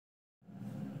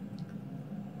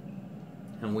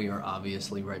And we are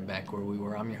obviously right back where we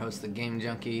were. I'm your host, the Game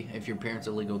Junkie. If your parents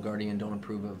or legal guardian don't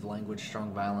approve of language,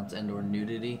 strong violence, and or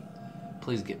nudity,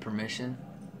 please get permission.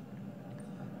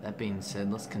 That being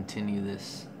said, let's continue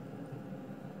this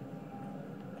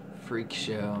freak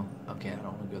show. Okay, I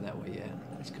don't want to go that way yet.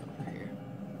 Let's go over here.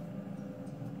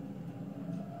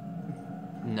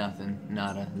 Nothing.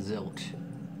 Nada. Zilch.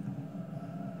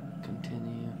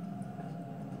 Continue.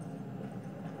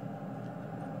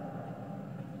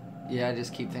 Yeah, I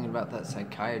just keep thinking about that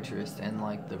psychiatrist and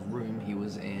like the room he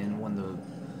was in when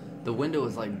the window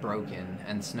was like broken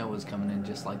and snow was coming in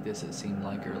just like this, it seemed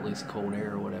like, or at least cold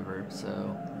air or whatever.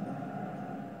 So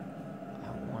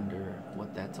I wonder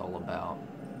what that's all about.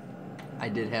 I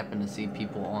did happen to see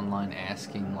people online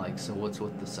asking like, so what's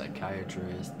with the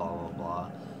psychiatrist, blah blah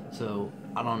blah. So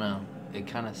I don't know, it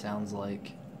kind of sounds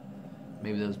like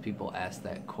maybe those people asked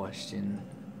that question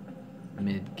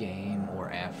mid-game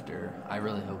or after. I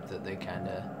really hope that they kind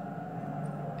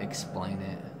of explain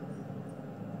it.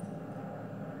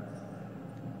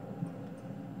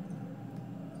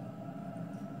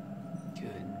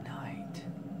 Good night.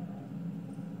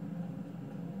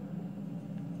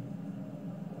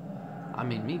 I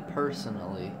mean, me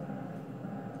personally,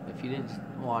 if you didn't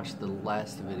watch the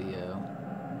last video,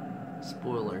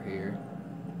 spoiler here,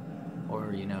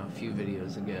 or you know, a few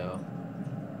videos ago,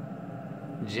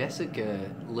 Jessica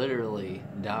literally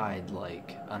died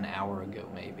like an hour ago,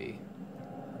 maybe.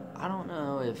 I don't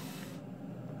know if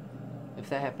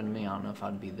that happened to me, I don't know if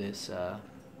I'd be this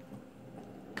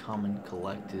calm and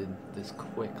collected this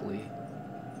quickly.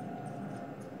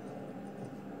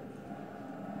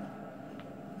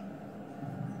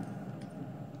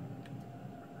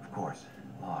 Of course,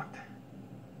 locked.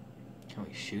 Can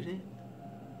we shoot it?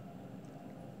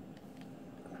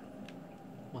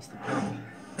 What's the problem?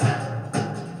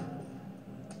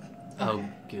 Oh,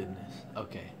 goodness.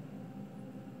 Okay.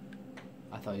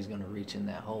 I thought he was going to reach in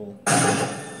that hole.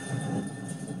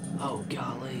 Oh,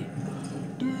 golly.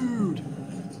 Dude!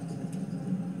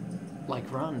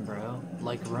 Like, run, bro.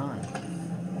 Like, run.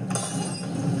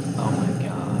 Oh, my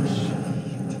gosh.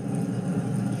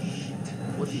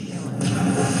 What's he doing?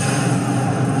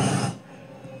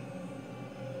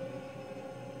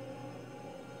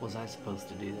 Was I supposed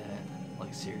to do that?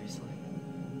 Like, seriously?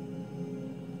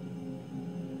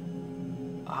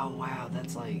 Oh wow,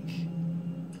 that's like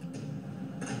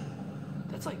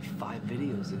 5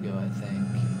 videos ago, I think.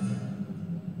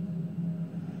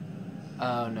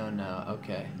 Oh no,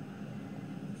 okay.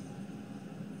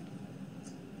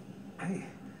 Hey,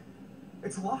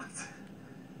 it's locked.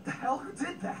 The hell, who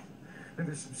did that? And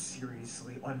there's some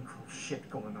seriously uncool shit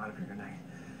going on up here tonight.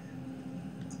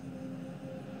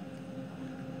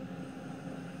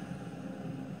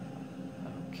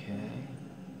 Okay.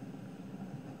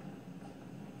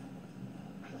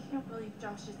 I can't believe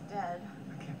Josh is dead.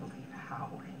 I can't believe how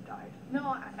he died.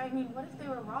 No, I mean, what if they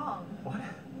were wrong? What?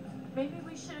 Maybe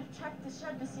we should have checked the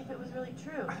shed to see if it was really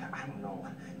true. I don't know.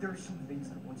 There are some things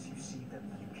that once you see them,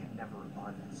 you can never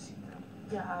unsee them.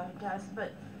 Yeah, I guess,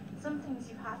 but some things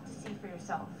you have to see for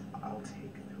yourself. I'll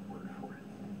take their word for it.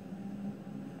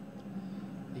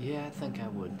 Yeah, I think I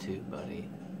would too, buddy.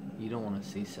 You don't want to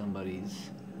see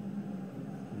somebody's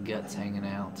guts hanging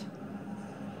out.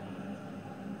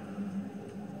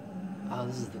 Oh,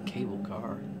 this is the cable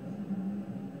car.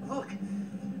 Look!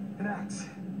 An axe.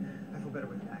 I feel better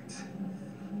with an axe.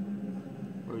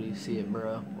 Where do you see it,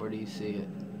 bro? Where do you see it?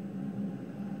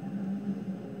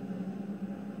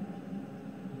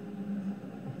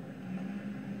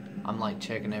 I'm like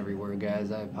checking everywhere,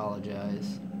 guys. I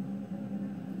apologize.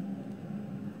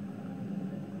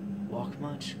 Walk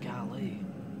much? Golly.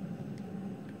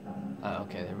 Oh,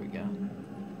 okay, there we go.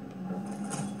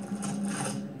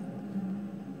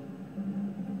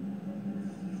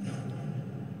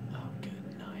 Oh,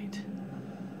 good night.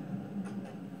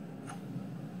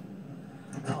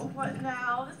 Oh, what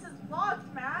now? This is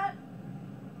locked, Matt.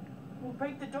 We'll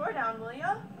break the door down, will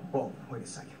ya? Whoa, wait a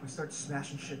second. If we start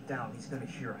smashing shit down, he's gonna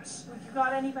hear us. You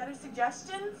got any better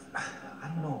suggestions? I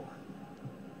don't know.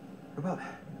 What about...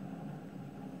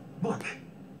 Look!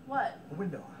 What? A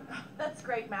window. That's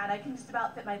great, Matt. I can just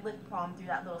about fit my lip balm through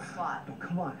that little slot. Oh,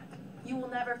 come on. You will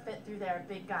never fit through there,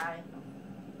 big guy.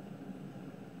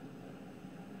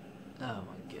 Oh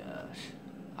my gosh.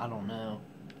 I don't know.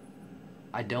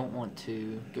 I don't want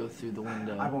to go through the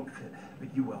window. I won't fit,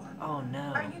 but you will. Oh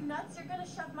no. Are you nuts? You're gonna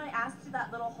shove my ass through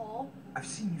that little hole? I've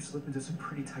seen you slip into some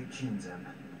pretty tight jeans, Em.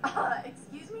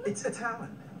 Excuse me? It's a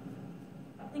talent.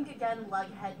 Think again,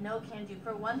 lughead. No can do.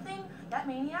 For one thing, that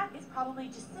maniac is probably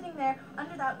just sitting there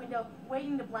under that window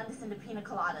waiting to blend us into pina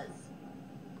coladas.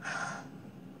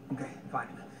 Okay, fine.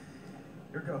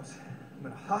 Here goes. I'm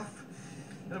gonna huff,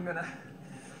 and I'm gonna...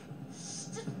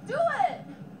 Shh, just do it!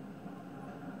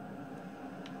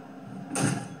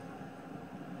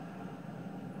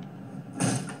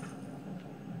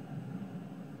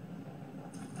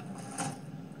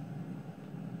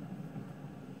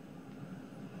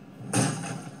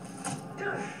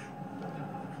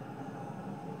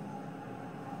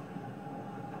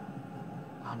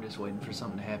 I'm just waiting for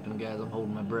something to happen, guys. I'm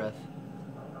holding my breath.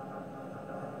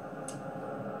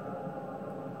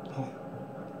 Oh.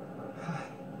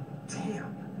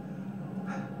 Damn.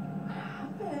 What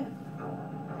happened?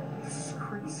 This is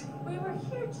crazy. We were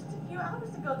here just a few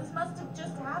hours ago. This must have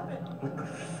just happened. What the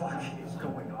fuck is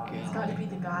going on? It's got to be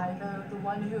the guy, the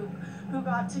one who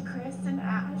got to Chris and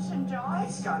Ash and Josh.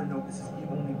 He's gotta know this is the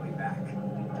only way back.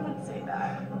 Don't say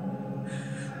that.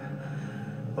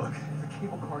 Look, the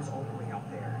cable car's all the way out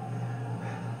there.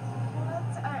 Well,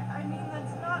 I mean,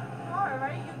 that's not far,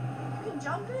 right? You can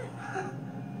jump it?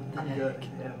 I'm good,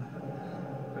 Tim.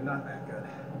 But not that good.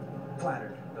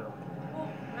 Flattered, though. Well,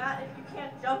 Matt, if you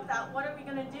can't jump that, what are we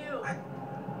gonna do? I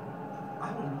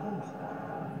don't know.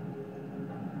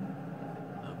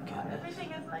 Oh, goodness.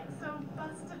 Everything is like so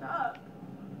busted up.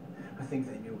 I think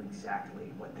they knew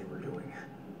exactly what they were doing.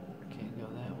 Can't go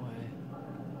that way.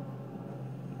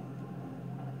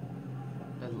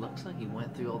 It looks like he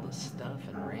went through all the stuff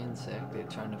and ransacked it,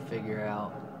 trying to figure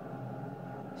out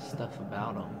stuff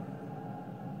about him.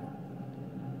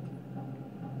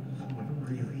 Someone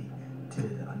really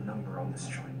did a number on this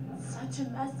joint. Such a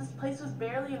mess. This place was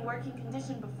barely in working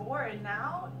condition before, and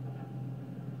now?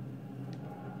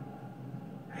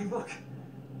 Hey, look!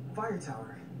 Fire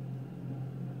tower.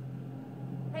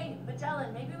 Hey,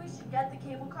 Magellan, maybe we should get the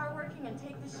cable car working and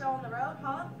take the show on the road,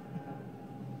 huh?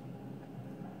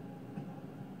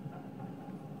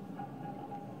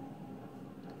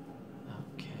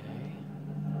 Okay.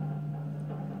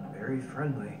 Very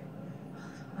friendly.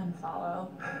 Unfollow.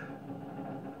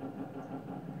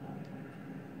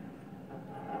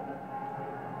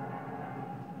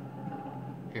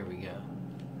 Here we go.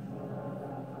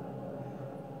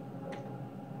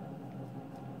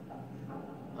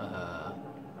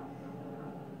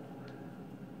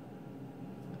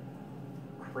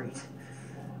 Great.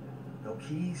 No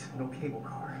keys, no cable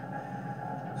car.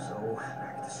 So,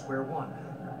 back to square one.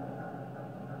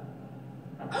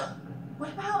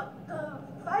 What about the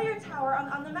fire tower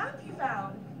on the map you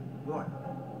found? Look,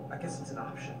 I guess it's an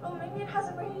option. Oh, maybe it has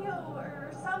a radio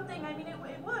or something. I mean, it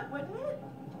would, wouldn't it?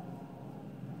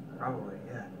 Probably,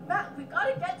 yeah. Matt, we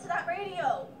gotta get to that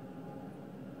radio.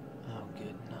 Oh,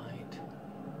 good night.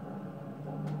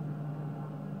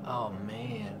 Oh,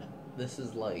 man. This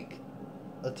is like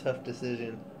a tough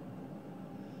decision.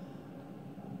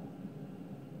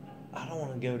 I don't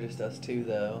want to go just us two,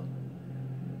 though.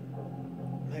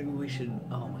 Maybe we should...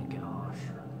 Oh, my gosh.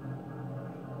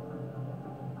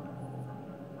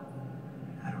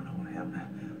 I don't know,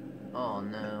 man. Oh, I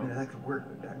mean, no. that could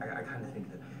work, but I kind of think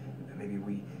that maybe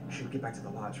we should get back to the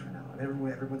lodge for now. I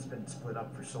mean, everyone's been split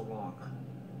up for so long.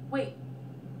 Wait,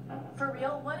 for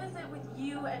real? What is it with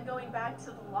you and going back to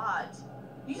the lodge?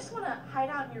 You just want to hide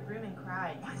out in your room and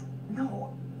cry. What?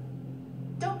 No.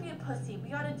 Don't be a pussy. We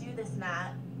gotta do this,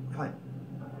 Matt. Fine.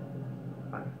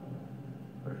 Fine.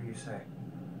 Whatever you say.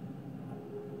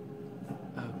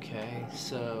 Okay,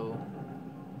 so...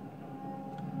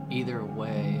 Either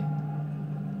way,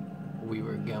 we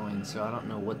were going, so I don't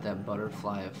know what that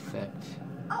butterfly effect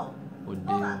would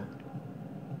do. Hold on.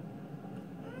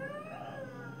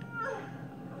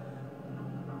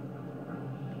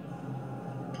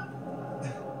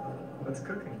 What's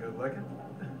cooking? Good looking?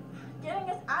 Getting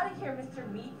us out of here,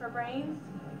 Mr. Meat for Brains.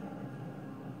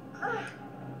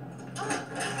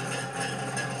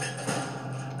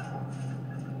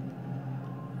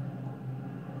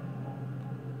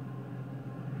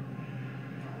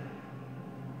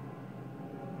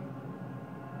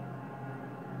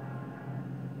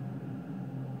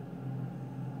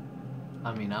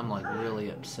 I mean, I'm like really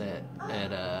upset at,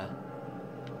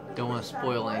 don't want to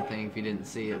spoil anything if you didn't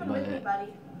see it, Come with me, but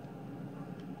buddy.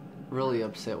 really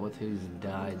upset with who's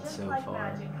died Just so like far.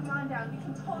 magic. Come on down. We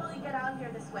can totally get out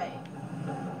here this way.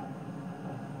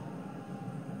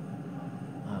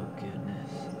 Oh,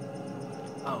 goodness.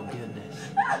 Oh,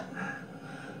 goodness.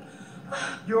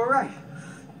 You alright?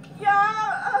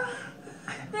 Yeah,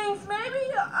 thanks. Maybe,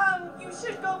 you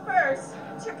should go first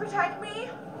to protect me.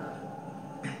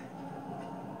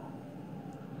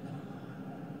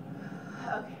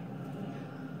 Okay.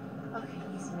 Okay,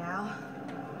 easy now.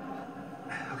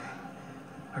 Okay.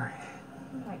 Alright.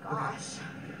 Oh my gosh.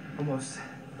 Almost.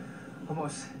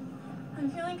 Almost. I'm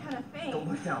feeling kind of faint. Don't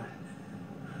look down.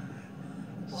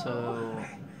 So,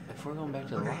 if If we're going back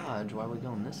to the lodge, why are we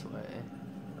going this way?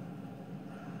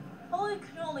 Holy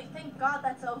cannoli, thank God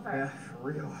that's over. Yeah, for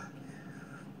real.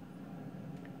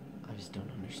 I just don't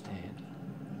understand.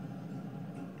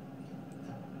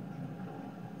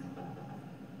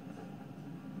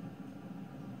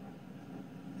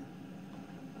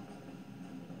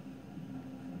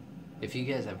 If you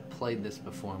guys have played this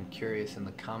before, I'm curious in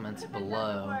the comments What if it below.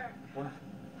 doesn't work? What?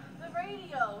 The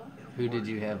radio. Who did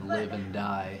you have live and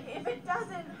die If it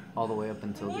doesn't, all the way up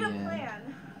until we the need a end?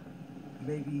 plan.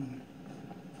 Maybe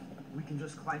we can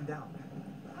just climb down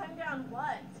Climb down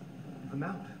what? the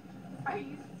mountain. Are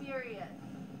you serious?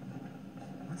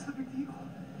 What's the big deal?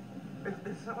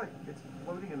 It's not like it's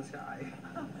floating in the sky.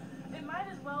 It might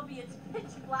as well be. It's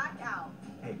pitch black out.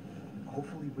 Hey,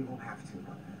 hopefully we won't have to.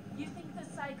 You think the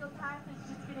psychopath is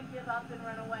just gonna give up and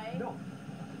run away? No.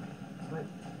 But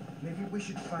maybe we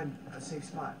should find a safe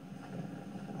spot.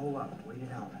 Hole up, wait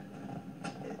it out.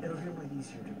 It'll be a lot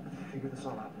easier to figure this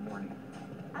all out in the morning.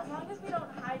 As long as we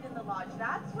don't hide in the lodge,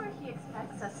 that's where he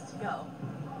expects us to go.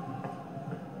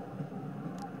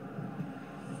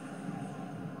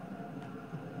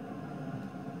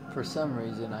 For some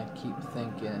reason, I keep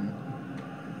thinking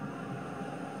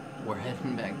we're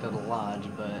heading back to the lodge,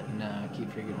 but no, I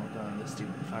keep figuring we're going to the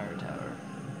stupid fire tower.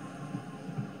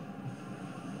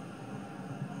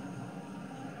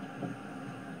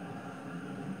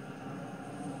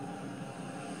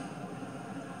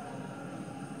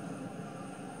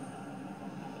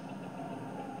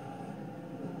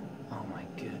 Oh my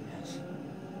goodness.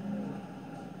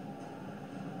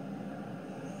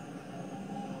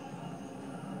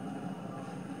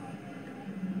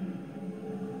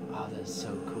 Oh, that's so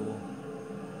cool.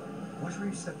 Watch where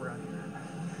you step around here.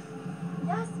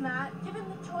 Yes, Matt. Given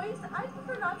the choice, I'd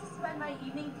prefer not to spend my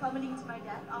evening plummeting to my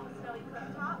death off a snowy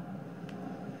clifftop.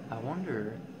 I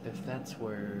wonder if that's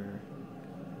where,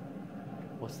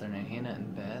 what's their name, Hannah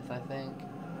and Beth, I think,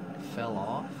 fell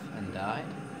off and died.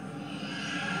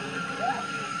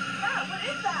 Matt, what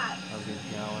is that? Oh, good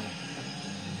golly.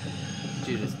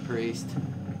 Judas Priest.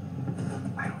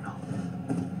 I don't know.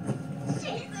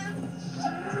 Jesus!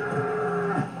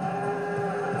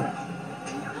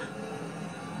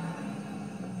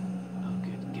 Oh,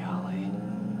 good golly.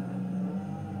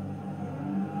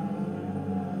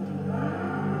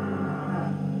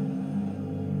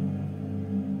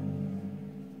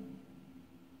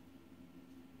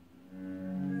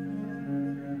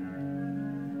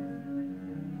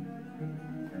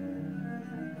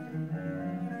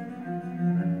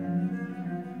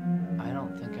 I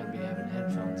don't think I'd be having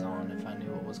headphones on if I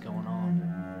knew what was going on.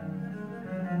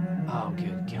 Oh,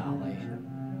 good golly.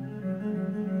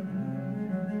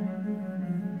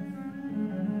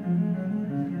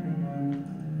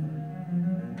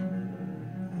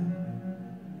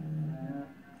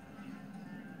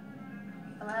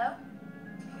 Hello?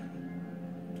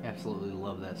 Absolutely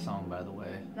love that song, by the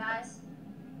way. Guys?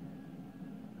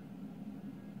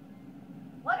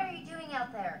 What are you doing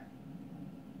out there?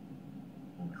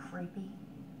 Being creepy?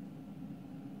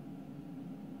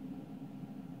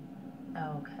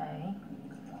 Okay.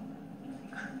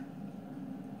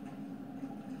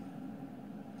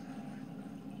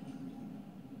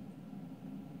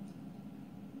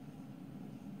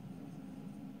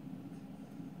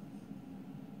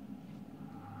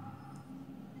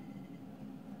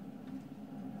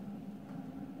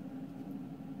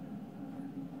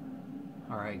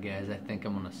 Alright guys, I think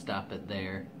I'm going to stop it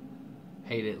there.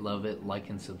 Hate it, love it, like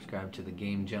and subscribe to the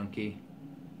Game Junkie.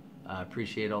 I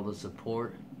appreciate all the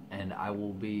support, and I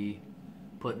will be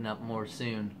putting up more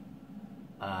soon.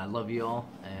 I love you all,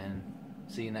 and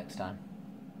see you next time.